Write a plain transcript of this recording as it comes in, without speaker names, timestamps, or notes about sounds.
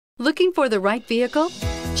Looking for the right vehicle?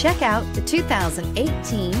 Check out the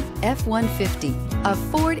 2018 F-150. A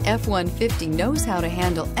Ford F-150 knows how to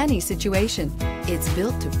handle any situation. It's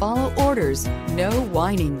built to follow orders, no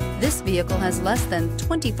whining. This vehicle has less than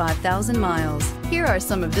 25,000 miles. Here are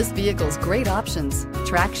some of this vehicle's great options: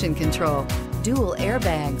 traction control, dual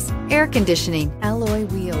airbags, air conditioning, alloy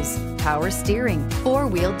wheels, power steering,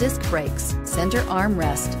 four-wheel disc brakes, center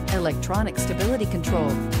armrest, electronic stability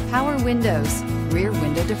control, power windows, rear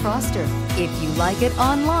window defroster. If you like it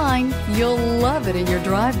online, you'll love it in your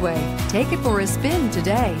driveway. Take it for a spin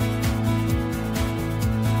today.